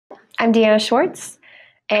I'm Deanna Schwartz,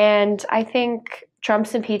 and I think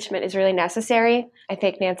Trump's impeachment is really necessary. I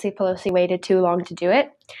think Nancy Pelosi waited too long to do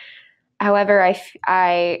it. However,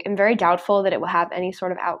 I am very doubtful that it will have any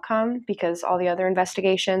sort of outcome because all the other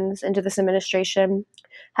investigations into this administration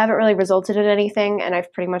haven't really resulted in anything, and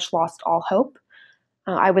I've pretty much lost all hope.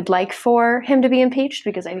 I would like for him to be impeached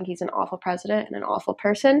because I think he's an awful president and an awful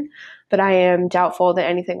person, but I am doubtful that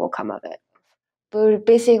anything will come of it. But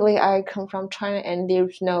basically, I come from China and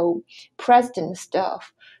there's no president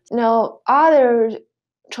stuff. Other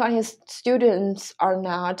Chinese students are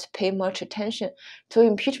not pay much attention to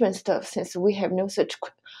impeachment stuff since we have no such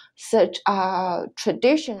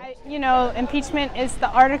tradition. Impeachment is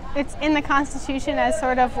it's in the Constitution as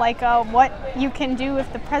sort of like what you can do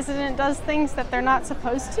if the president does things that they're not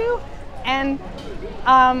supposed to, and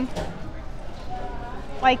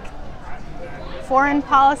like foreign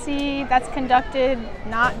policy that's conducted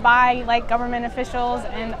not by government officials,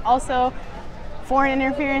 and also foreign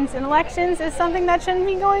interference in elections is something that shouldn't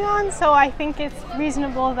be going on. So I think it's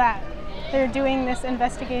reasonable that they're doing this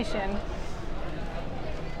investigation.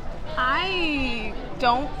 I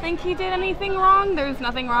don't think he did anything wrong. There's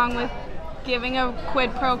nothing wrong with giving a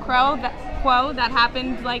quid pro quo that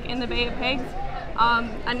happened in the Bay of Pigs.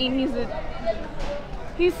 I mean,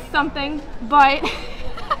 he's something, but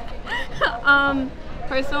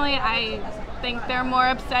personally, I think they're more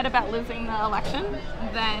upset about losing the election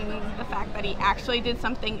than the fact that he actually did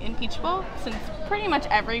something impeachable, since pretty much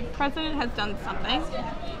every president has done something.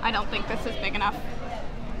 I don't think this is big enough.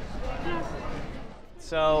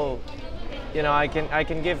 So, I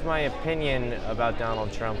can give my opinion about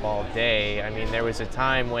Donald Trump all day. I mean, there was a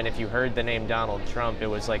time when if you heard the name Donald Trump, it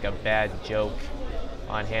was like a bad joke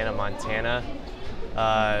on Hannah Montana.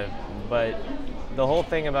 But the whole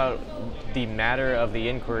thing about the matter of the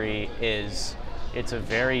inquiry is it's a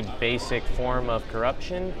very basic form of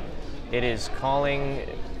corruption. It is calling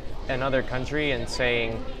another country and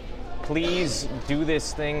saying, please do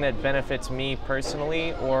this thing that benefits me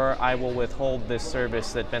personally, or I will withhold this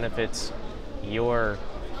service that benefits your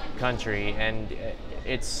country. And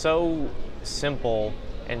it's so simple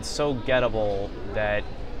and so gettable that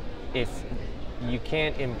if you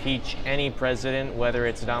can't impeach any president, whether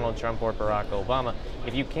it's Donald Trump or Barack Obama,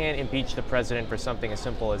 if you can't impeach the president for something as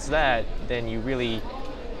simple as that, then you really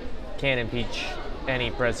can't impeach any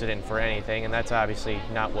president for anything, and that's obviously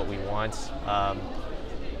not what we want.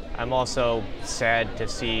 I'm also sad to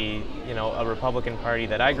see, a Republican Party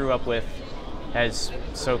that I grew up with has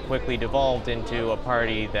so quickly devolved into a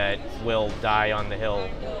party that will die on the hill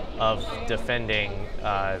of defending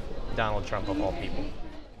Donald Trump of all people.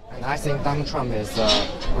 And I think Donald Trump is a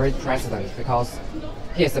great president because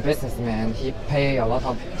he is a businessman. He pay a lot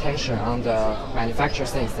of attention on the manufacturing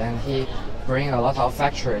things, and he bring a lot of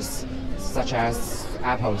factories such as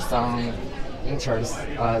Apple, some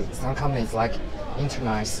companies like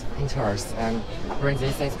Inters, and bring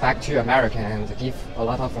these things back to America and give a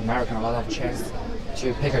lot of American a lot of chance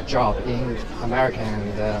to pick a job in America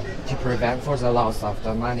and to prevent further loss of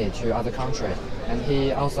the money to other countries. And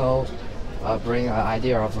he also bring an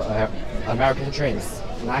idea of American dreams.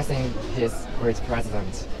 And I think he's a great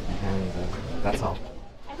president, and that's all.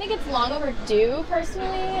 I think it's long overdue,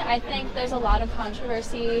 personally. I think there's a lot of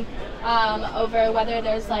controversy over whether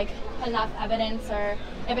there's enough evidence or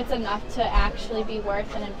if it's enough to actually be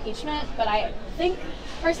worth an impeachment. But I think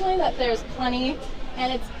personally that there's plenty,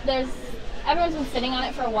 and everyone's been sitting on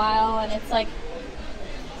it for a while, and it's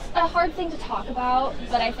a hard thing to talk about,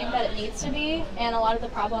 but I think that it needs to be. And a lot of the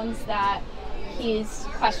problems that he's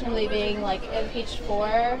questionably being impeached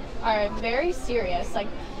for are very serious.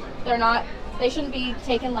 They shouldn't be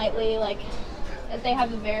taken lightly. They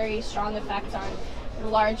have a very strong effect on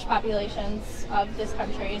large populations of this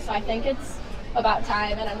country. So I think it's about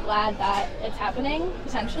time, and I'm glad that it's happening,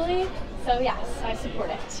 potentially. So yes, I support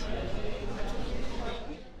it.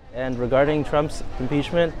 And regarding Trump's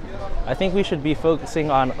impeachment, I think we should be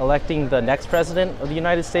focusing on electing the next president of the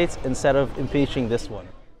United States instead of impeaching this one.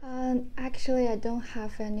 Actually, I don't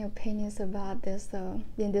have any opinions about this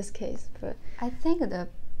in this case, but I think the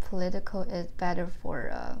political is better for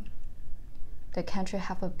the country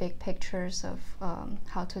have a big pictures of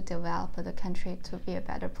how to develop the country to be a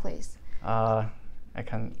better place. Not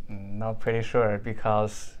pretty sure,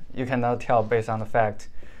 because you cannot tell based on the fact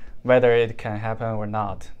whether it can happen or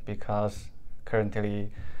not, because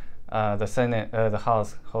currently the Senate, the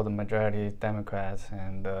House hold a majority Democrats,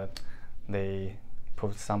 and they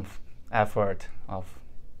put some effort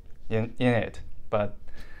in it. But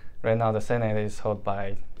right now the Senate is held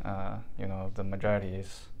by the majority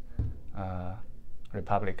is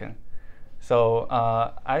Republican. So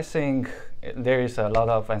I think there is a lot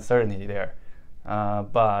of uncertainty there.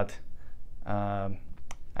 But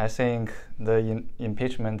I think the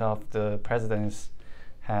impeachment of the presidents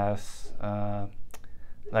has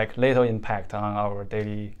like little impact on our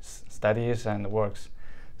daily studies and works.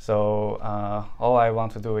 So all I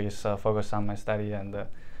want to do is focus on my study and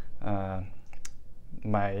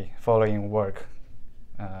my following work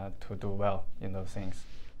to do well in those things.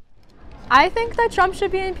 I think that Trump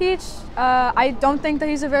should be impeached. I don't think that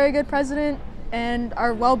he's a very good president, and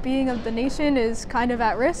our well-being of the nation is kind of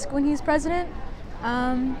at risk when he's president.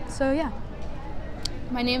 So yeah.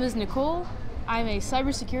 My name is Nicole. I'm a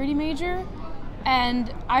cybersecurity major,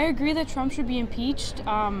 and I agree that Trump should be impeached.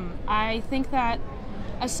 I think that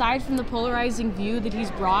aside from the polarizing view that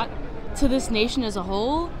he's brought to this nation as a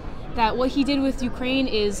whole, that what he did with Ukraine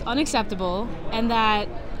is unacceptable, and that,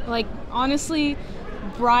 like, honestly,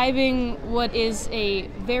 bribing what is a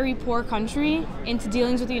very poor country into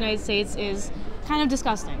dealings with the United States is kind of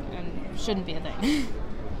disgusting and shouldn't be a thing.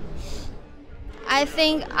 I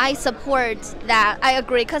think I support that. I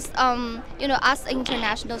agree because, you know, as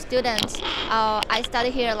international students, I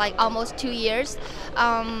studied here like almost 2 years.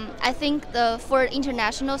 I think for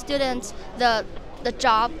international students, the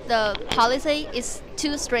job, the policy is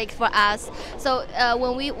too strict for us. So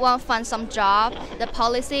when we want to find some job, the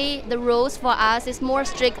policy, the rules for us is more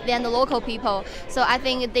strict than the local people. So I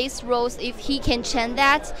think these rules, if he can change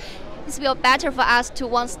that, it will be better for us to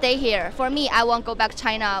want to stay here. For me, I won't go back to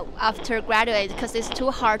China after graduate because it's too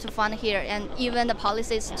hard to find here, and even the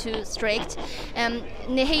policy is too strict. And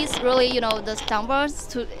he's really, you know, the standards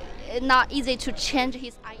to not easy to change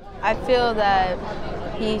his idea. I feel that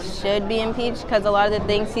he should be impeached because a lot of the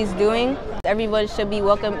things he's doing, everyone should be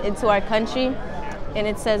welcome into our country, and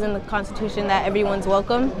it says in the Constitution that everyone's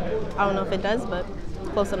welcome. I don't know if it does, but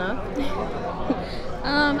close enough.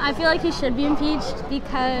 I feel like he should be impeached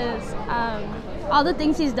because all the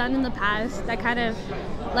things he's done in the past that kind of,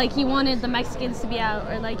 like, he wanted the Mexicans to be out,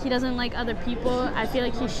 or like he doesn't like other people. I feel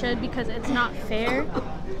like he should because it's not fair.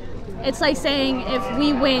 It's like saying if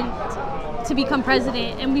we went to become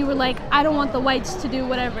president and we were like, I don't want the whites to do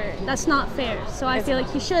whatever. That's not fair. So I feel like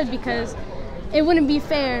he should because it wouldn't be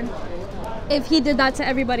fair if he did that to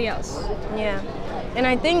everybody else. Yeah, and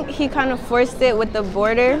I think he kind of forced it with the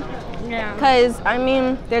border. Yeah. Because, I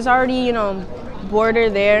mean, there's already, you know, border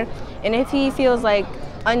there. And if he feels like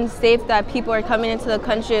unsafe that people are coming into the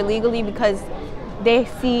country illegally because they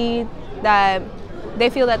feel that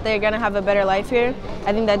they're going to have a better life here,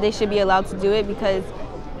 I think that they should be allowed to do it because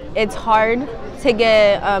it's hard to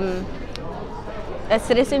get a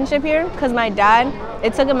citizenship here. Because my dad,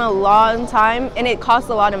 it took him a long time and it costs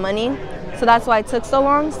a lot of money. So that's why it took so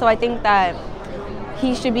long. So I think that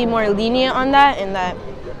he should be more lenient on that, and that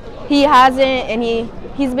he hasn't, and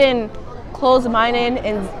he's been closed-minded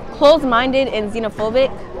and xenophobic.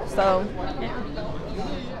 So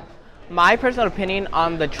my personal opinion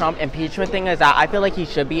on the Trump impeachment thing is that I feel like he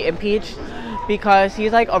should be impeached because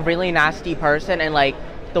he's like a really nasty person, and like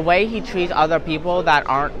the way he treats other people that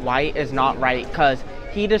aren't white is not right, because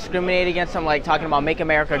he discriminated against them, like talking about make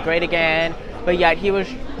America great again, but yet he was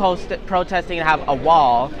protesting to have a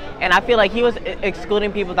wall, and I feel like he was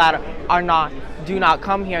excluding people that do not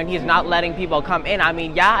come here, and he's not letting people come in. I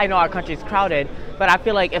mean, yeah, I know our country's crowded, but I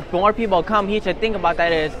feel like if more people come, he should think about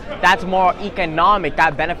that's more economic,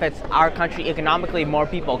 that benefits our country economically. More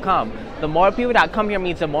people come. The more people that come here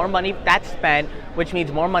means the more money that's spent, which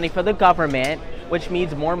means more money for the government, which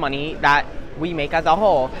means more money that we make as a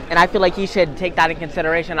whole. And I feel like he should take that in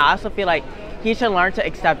consideration. I also feel like he should learn to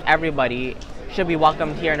accept everybody should be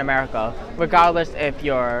welcomed here in America, regardless if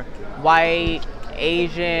you're white,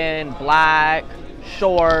 Asian, black,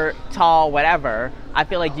 short, tall, whatever. I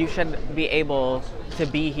feel like you should be able to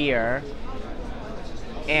be here.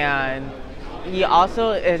 And he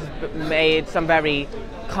also has made some very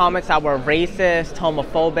comments that were racist,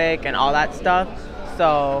 homophobic, and all that stuff.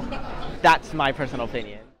 So that's my personal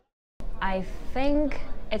opinion. I think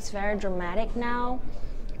it's very dramatic now.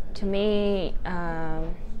 To me,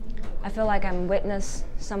 I feel like I'm witness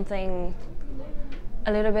something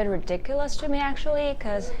a little bit ridiculous to me, actually,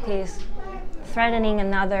 because he's threatening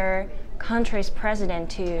another country's president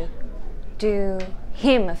to do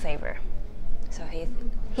him a favor. So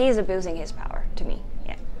he's abusing his power, to me.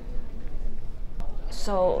 Yeah.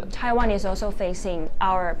 So Taiwan is also facing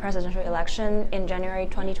our presidential election in January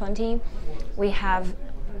 2020. We have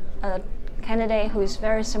a candidate who is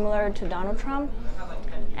very similar to Donald Trump,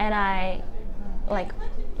 and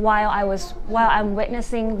while I'm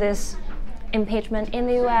witnessing this impeachment in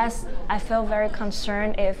the US, I feel very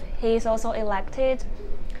concerned if he's also elected.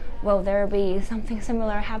 Will there be something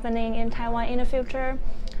similar happening in Taiwan in the future?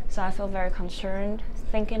 So I feel very concerned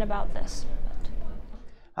thinking about this.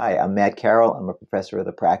 Hi, I'm Matt Carroll. I'm a professor of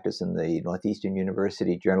the practice in the Northeastern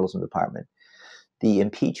University Journalism Department. The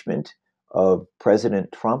impeachment of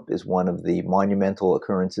President Trump is one of the monumental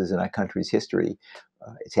occurrences in our country's history.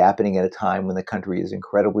 It's happening at a time when the country is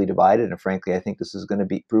incredibly divided, and frankly, I think this is going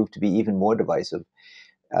to prove to be even more divisive.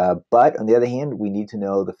 But on the other hand, we need to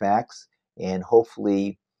know the facts, and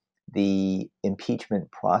hopefully the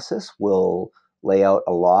impeachment process will lay out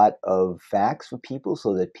a lot of facts for people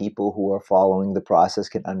so that people who are following the process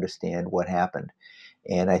can understand what happened.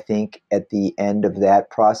 And I think at the end of that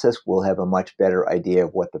process, we'll have a much better idea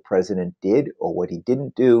of what the president did or what he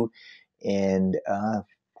didn't do. And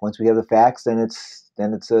once we have the facts, then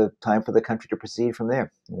it's a time for the country to proceed from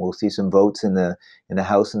there. We'll see some votes in the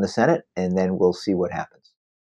House and the Senate, and then we'll see what happens.